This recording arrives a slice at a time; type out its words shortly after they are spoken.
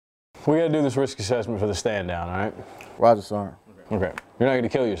We gotta do this risk assessment for the stand down, all right? Roger, Sergeant. Okay. You're not gonna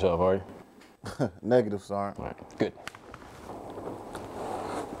kill yourself, are you? Negative, Sergeant. All right, good.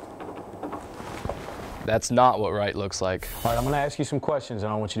 That's not what right looks like. All right, I'm gonna ask you some questions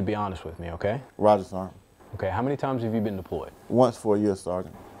and I want you to be honest with me, okay? Roger, Sergeant. Okay, how many times have you been deployed? Once for a year,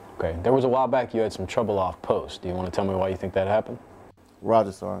 Sergeant. Okay, there was a while back you had some trouble off post. Do you want to tell me why you think that happened?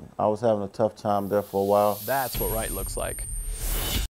 Roger, Sergeant. I was having a tough time there for a while. That's what right looks like.